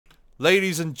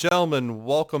Ladies and gentlemen,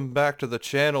 welcome back to the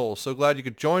channel. So glad you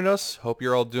could join us. Hope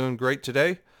you're all doing great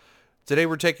today. Today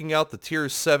we're taking out the Tier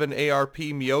 7 ARP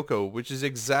Myoko, which is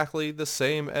exactly the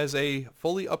same as a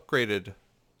fully upgraded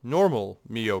normal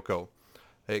Myoko.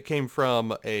 It came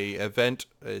from a event.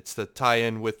 It's the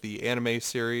tie-in with the anime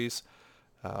series.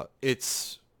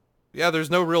 There's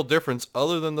no real difference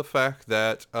other than the fact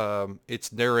that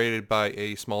it's narrated by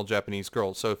a small Japanese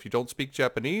girl. So if you don't speak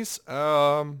Japanese,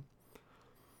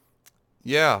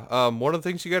 one of the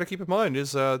things you got to keep in mind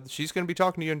is she's going to be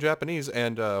talking to you in Japanese,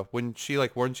 and when she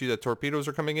warns you that torpedoes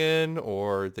are coming in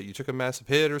or that you took a massive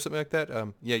hit or something like that,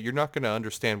 you're not going to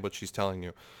understand what she's telling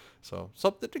you. So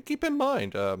something to keep in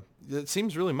mind. It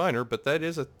seems really minor, but that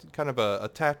is a kind of a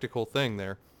tactical thing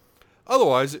there.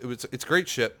 Otherwise, it's a great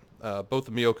ship, both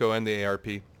the Myoko and the ARP.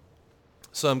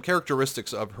 Some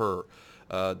characteristics of her.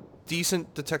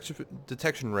 Decent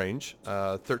detection range,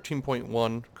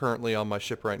 13.1 currently on my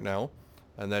ship right now,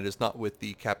 and that is not with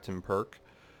the Captain perk.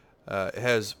 It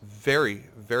has very,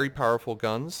 very powerful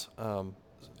guns,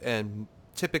 and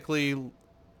typical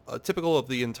of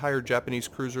the entire Japanese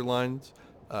cruiser lines,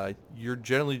 you're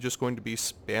generally just going to be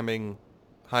spamming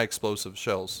high explosive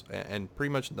shells, and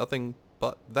pretty much nothing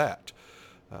but that.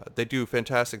 They do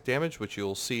fantastic damage, which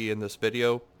you'll see in this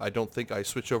video. I don't think I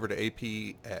switch over to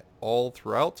AP at all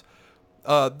throughout.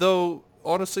 Though,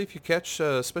 honestly, if you catch,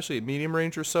 especially at medium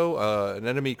range or so, an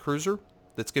enemy cruiser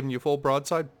that's giving you full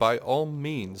broadside, by all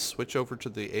means, switch over to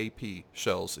the AP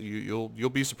shells. You'll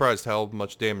be surprised how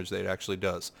much damage that actually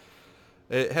does.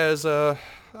 It has, I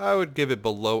would give it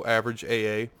below average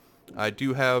AA. I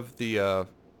do have the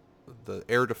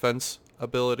air defense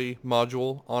ability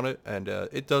module on it, and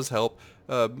it does help,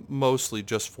 mostly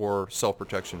just for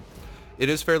self-protection. It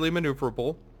is fairly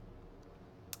maneuverable,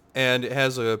 and it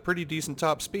has a pretty decent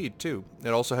top speed too. It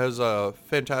also has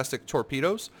fantastic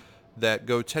torpedoes that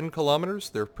go 10 kilometers.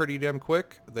 They're pretty damn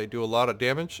quick. They do a lot of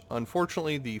damage.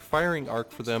 Unfortunately, the firing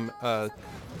arc for them,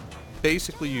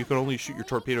 basically you can only shoot your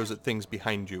torpedoes at things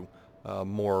behind you,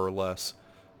 more or less.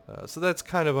 So that's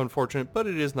kind of unfortunate, but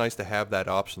it is nice to have that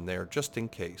option there, just in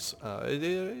case.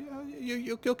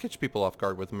 You'll catch people off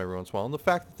guard with them every once in a while. And the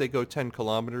fact that they go 10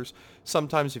 kilometers,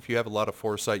 sometimes if you have a lot of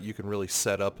foresight, you can really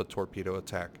set up a torpedo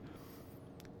attack.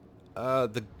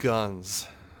 The guns.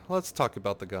 Let's talk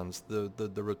about the guns.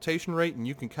 The rotation rate, and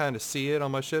you can kind of see it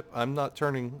on my ship. I'm not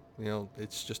turning,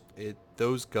 it's just,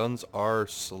 those guns are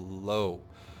slow.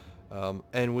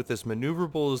 And with as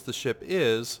maneuverable as the ship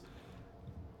is,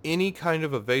 any kind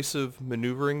of evasive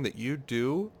maneuvering that you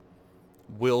do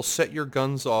will set your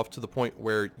guns off to the point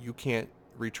where you can't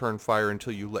return fire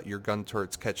until you let your gun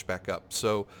turrets catch back up.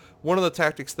 So one of the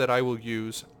tactics that I will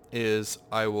use is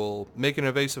I will make an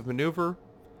evasive maneuver,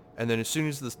 and then as soon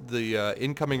as the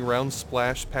incoming rounds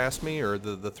splash past me, or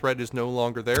the threat is no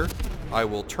longer there, I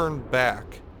will turn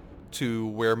back to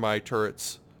where my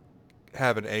turrets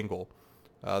have an angle.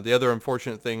 The other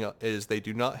unfortunate thing is they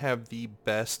do not have the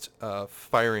best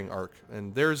firing arc,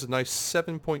 and there's a nice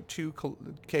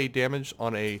 7.2k damage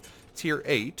on a tier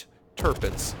 8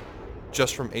 Tirpitz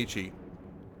just from HE.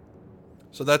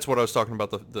 So that's what I was talking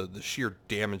about, the sheer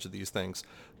damage of these things.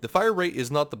 The fire rate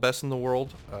is not the best in the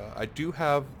world. I do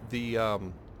have the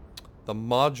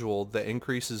module that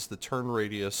increases the turn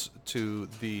radius to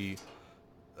the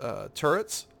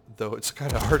turrets, though it's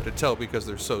kind of hard to tell because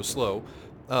they're so slow.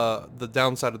 The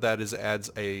downside of that is it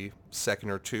adds a second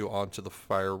or two onto the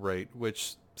fire rate,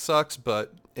 which sucks,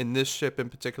 but in this ship in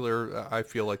particular, I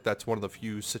feel like that's one of the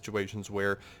few situations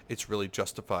where it's really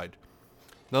justified.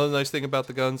 Another nice thing about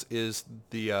the guns is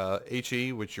the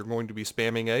HE, which you're going to be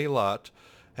spamming a lot,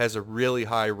 has a really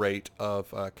high rate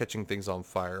of catching things on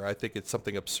fire. I think it's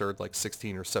something absurd like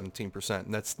 16 or 17%,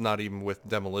 and that's not even with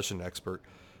Demolition Expert.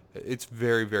 It's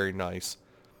very, very nice.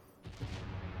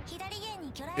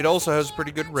 It also has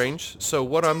pretty good range, so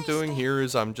what I'm doing here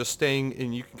is I'm just staying,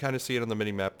 and you can kind of see it on the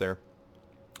mini-map there.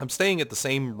 I'm staying at the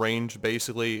same range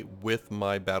basically with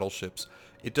my battleships.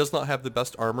 It does not have the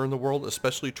best armor in the world,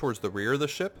 especially towards the rear of the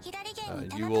ship.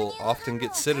 You will often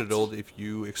get citadeled if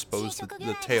you expose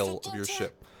the tail of your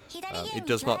ship. It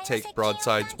does not take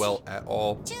broadsides well at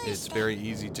all. It's very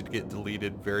easy to get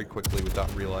deleted very quickly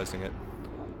without realizing it.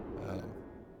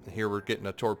 Here we're getting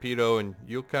a torpedo, and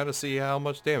you'll kind of see how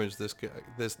much damage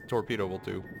this torpedo will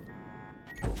do.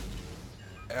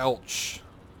 Ouch.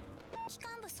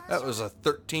 That was a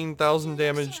 13,000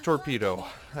 damage torpedo.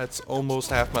 That's almost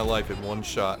half my life in one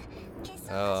shot.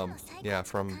 Yeah,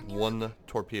 from one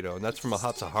torpedo, and that's from a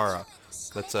Hatsahara.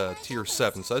 That's a tier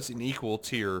 7, so that's an equal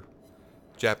tier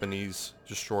Japanese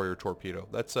destroyer torpedo.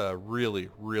 That's really,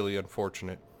 really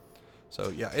unfortunate. So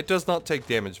yeah, it does not take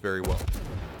damage very well.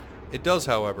 It does,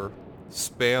 however,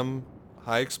 spam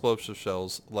high explosive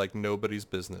shells like nobody's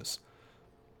business.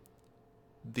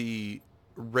 The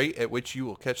rate at which you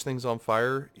will catch things on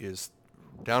fire is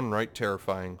downright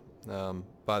terrifying.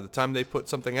 By the time they put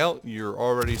something out, you're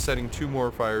already setting 2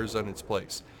 more fires on its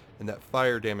place, and that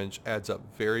fire damage adds up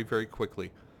very, very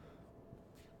quickly.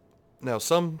 Now,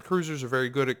 some cruisers are very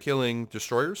good at killing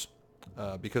destroyers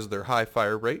because of their high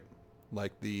fire rate,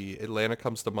 like the Atlanta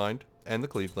comes to mind, and the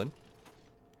Cleveland.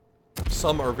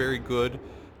 Some are very good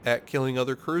at killing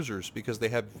other cruisers because they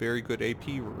have very good AP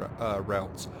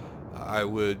rounds. I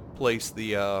would place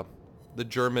the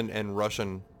German and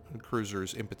Russian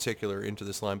cruisers in particular into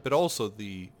this line, but also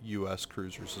the U.S.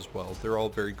 cruisers as well. They're all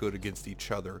very good against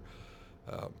each other.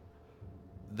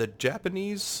 The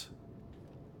Japanese,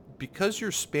 because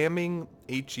you're spamming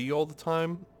HE all the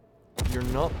time, you're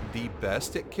not the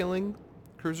best at killing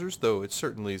cruisers, though it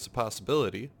certainly is a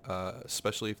possibility,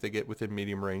 especially if they get within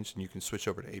medium range and you can switch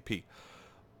over to AP.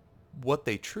 What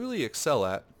they truly excel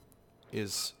at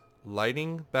is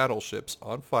lighting battleships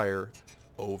on fire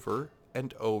over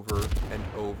and over and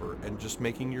over, and just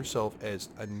making yourself as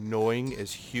annoying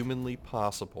as humanly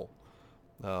possible.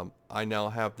 I now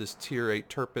have this tier 8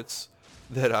 Tirpitz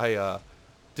that I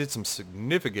did some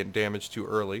significant damage to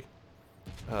early.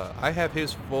 I have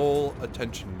his full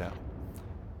attention now,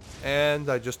 and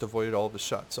I just avoided all of his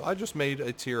shots. So I just made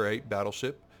a tier 8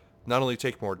 battleship not only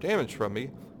take more damage from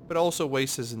me, but also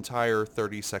waste his entire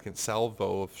 30-second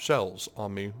salvo of shells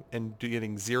on me and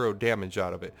getting 0 damage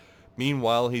out of it.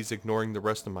 Meanwhile, he's ignoring the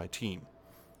rest of my team.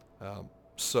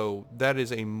 So that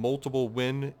is a multiple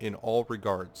win in all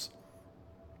regards.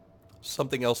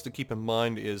 Something else to keep in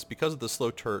mind is because of the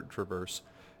slow turret traverse,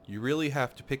 you really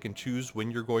have to pick and choose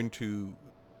when you're going to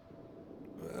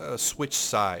switch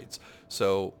sides.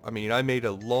 So, I mean, I made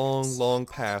a long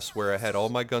pass where I had all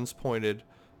my guns pointed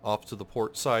off to the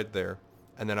port side there,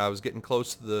 and then I was getting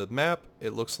close to the map.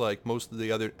 It looks like most of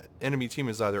the other enemy team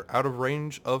is either out of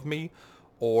range of me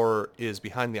or is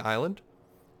behind the island.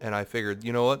 And I figured,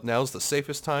 you know what, now's the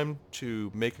safest time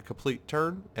to make a complete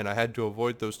turn, and I had to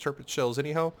avoid those Tirpitz shells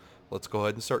anyhow. Let's go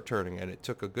ahead and start turning. And it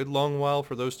took a good long while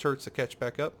for those turrets to catch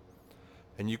back up.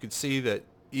 And you can see that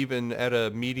even at a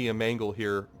medium angle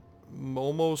here,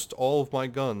 almost all of my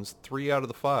guns, 3 out of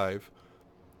the 5,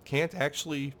 can't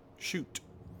actually shoot.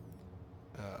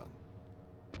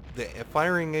 The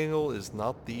firing angle is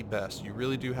not the best. You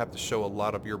really do have to show a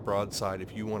lot of your broadside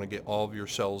if you want to get all of your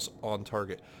shells on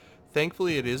target.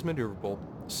 Thankfully, it is maneuverable.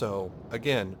 So,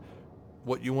 again,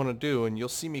 what you want to do, and you'll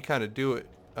see me kind of do it,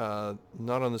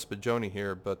 not on this Bajoni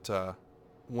here, but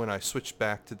when I switch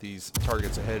back to these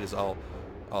targets ahead, is I'll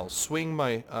swing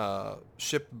my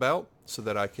ship about so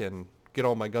that I can get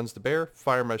all my guns to bear,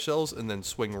 fire my shells, and then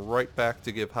swing right back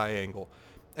to give high angle.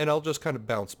 And I'll just kind of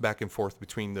bounce back and forth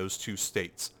between those two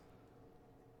states.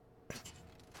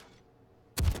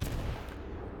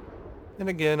 And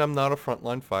again, I'm not a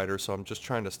frontline fighter, so I'm just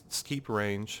trying to keep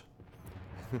range.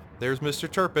 There's Mr.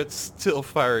 Tirpitz still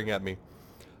firing at me.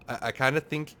 I kind of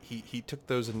think he took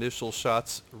those initial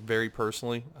shots very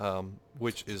personally,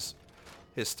 which is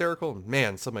hysterical.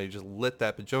 Man, somebody just lit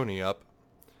that Bajoni up.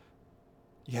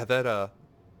 Yeah, that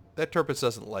Tirpitz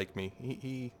doesn't like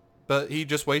me. But he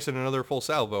just wasted another full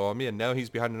salvo on me, and now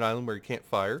he's behind an island where he can't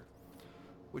fire,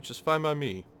 which is fine by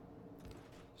me.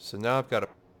 So now I've got a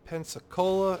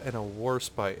Pensacola and a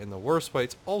Warspite, and the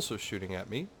Warspite's also shooting at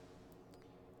me.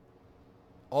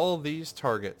 All these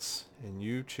targets, and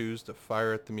you choose to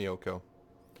fire at the Myoko.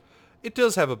 It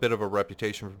does have a bit of a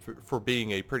reputation for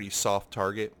being a pretty soft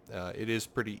target. It is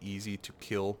pretty easy to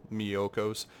kill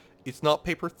Myokos. It's not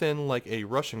paper thin like a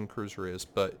Russian cruiser is,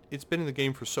 but it's been in the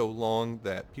game for so long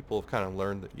that people have kind of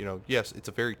learned that, you know, yes, it's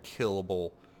a very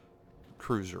killable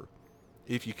cruiser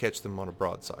if you catch them on a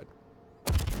broadside.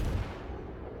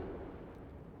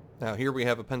 Now here we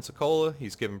have a Pensacola.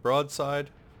 He's given broadside.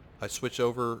 I switch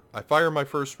over. I fire my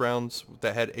first rounds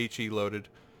that had HE loaded.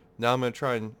 Now I'm going to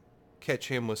try and catch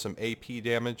him with some AP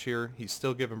damage here. He's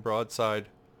still giving broadside.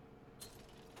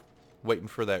 Waiting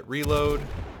for that reload.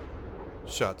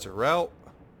 Shots are out.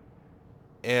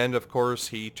 And of course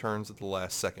he turns at the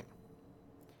last second.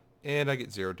 And I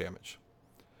get 0 damage.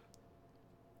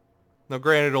 Now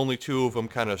granted, only 2 of them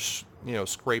kind of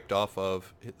scraped off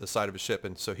of the side of his ship.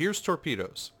 And so here's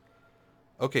torpedoes.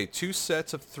 Okay, 2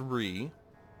 sets of 3.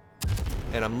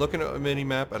 And I'm looking at a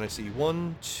mini-map and I see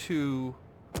 1, 2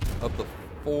 of the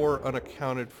 4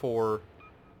 unaccounted for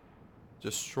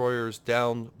destroyers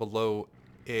down below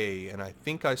A. And I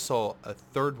think I saw a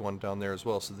 3rd one down there as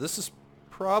well. So this is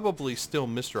probably still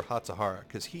Mr. Hatsahara,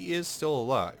 because he is still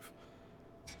alive.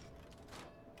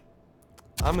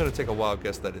 I'm going to take a wild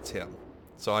guess that it's him.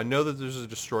 So I know that there's a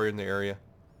destroyer in the area.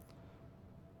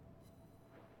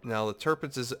 Now the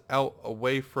Tirpitz is out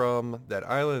away from that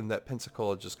island. That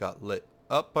Pensacola just got lit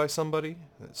up by somebody.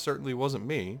 It certainly wasn't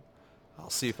me.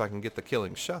 I'll see if I can get the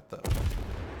killing shot though.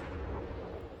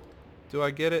 Do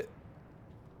I get it?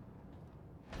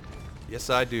 Yes,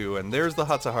 I do. And there's the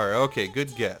Hatsahara. Okay,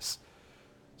 good guess.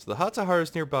 So the Hatsahara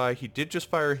is nearby. He did just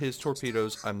fire his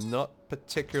torpedoes. I'm not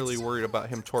particularly worried about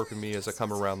him torping me as I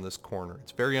come around this corner.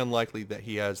 It's very unlikely that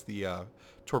he has the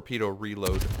torpedo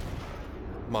reload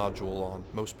module on.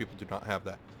 Most people do not have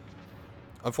that.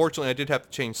 Unfortunately, I did have to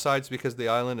change sides because of the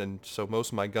island, and so most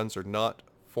of my guns are not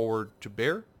forward to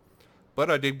bear. But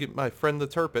I did get my friend the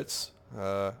Tirpitz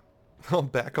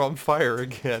back on fire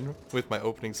again with my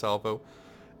opening salvo.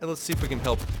 And let's see if we can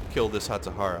help kill this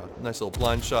Hatsahara. Nice little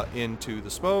blind shot into the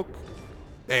smoke.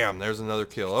 Bam, there's another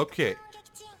kill. Okay.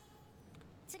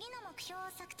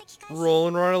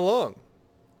 Rolling right along.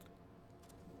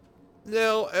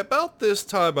 Now, about this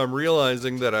time, I'm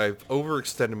realizing that I've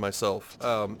overextended myself.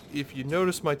 If you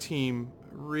notice, my team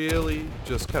really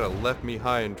just kind of left me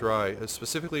high and dry,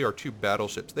 specifically our two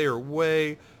battleships. They are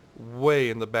way,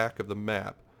 way in the back of the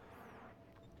map.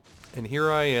 And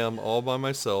here I am, all by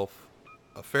myself,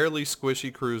 a fairly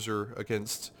squishy cruiser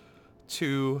against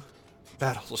two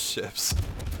battleships.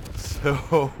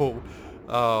 So,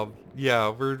 yeah,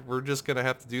 we're just going to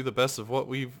have to do the best of what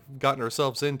we've gotten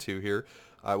ourselves into here.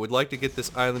 I would like to get this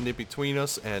island in between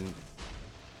us and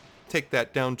take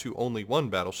that down to only one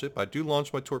battleship. I do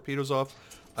launch my torpedoes off.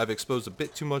 I've exposed a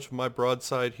bit too much of my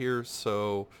broadside here,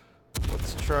 so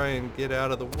let's try and get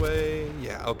out of the way.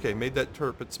 Yeah, okay, made that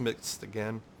Tirpitz mixed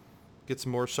again. Get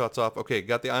some more shots off. Okay,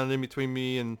 got the island in between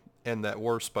me and that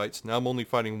Warships. Now I'm only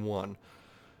fighting one.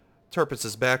 Tirpitz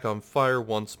is back on fire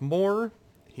once more.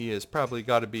 He has probably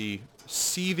got to be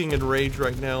seething in rage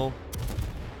right now.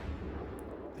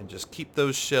 And just keep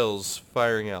those shells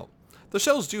firing out. The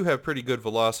shells do have pretty good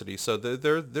velocity, so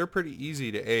they're pretty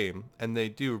easy to aim, and they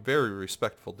do very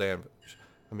respectful damage.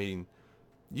 I mean,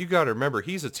 you got to remember,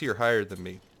 he's a tier higher than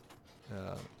me.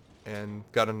 And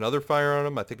got another fire on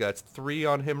him. I think that's 3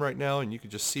 on him right now, and you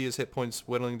can just see his hit points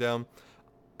whittling down.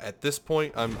 At this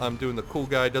point, I'm doing the cool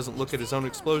guy, doesn't look at his own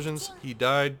explosions. He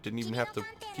died, didn't even have to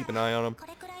keep an eye on him.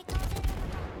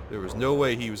 There was no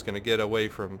way he was going to get away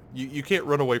from... You can't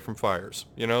run away from fires,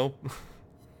 you know?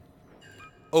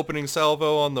 Opening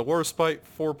salvo on the Warspite,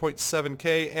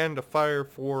 4.7k, and a fire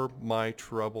for my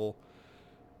trouble.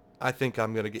 I think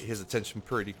I'm going to get his attention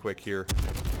pretty quick here.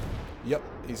 Yep,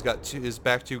 he's got his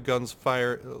back 2 guns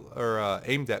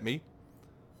aimed at me.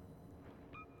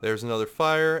 There's another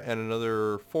fire and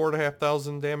another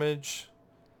 4,500 damage.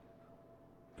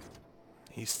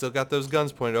 He's still got those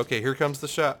guns pointed. Okay, here comes the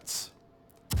shots.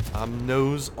 I'm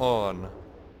nose on.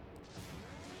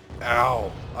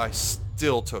 Ow! I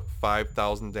still took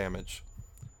 5,000 damage.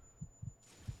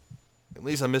 At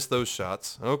least I missed those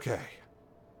shots. Okay.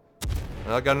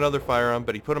 And I got another fire on,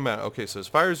 but he put them out. Okay, so his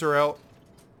fires are out.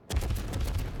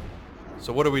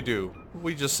 So what do?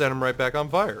 We just set him right back on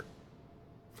fire.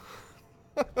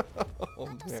 Oh,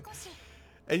 man.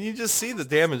 And you just see the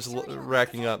damage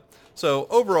racking up. So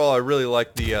overall, I really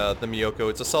like the Myoko.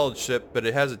 It's a solid ship, but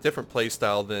it has a different play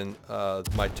style than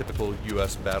my typical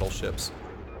U.S. battleships.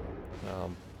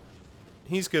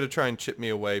 He's going to try and chip me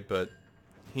away, but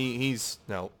he's...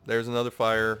 No, there's another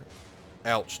fire.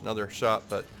 Ouch, another shot,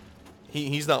 but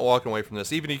he's not walking away from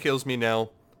this. Even if he kills me now,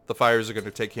 the fires are going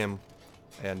to take him,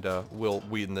 and we'll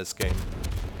win this game.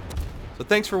 So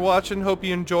thanks for watching. Hope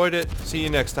you enjoyed it. See you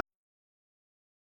next time.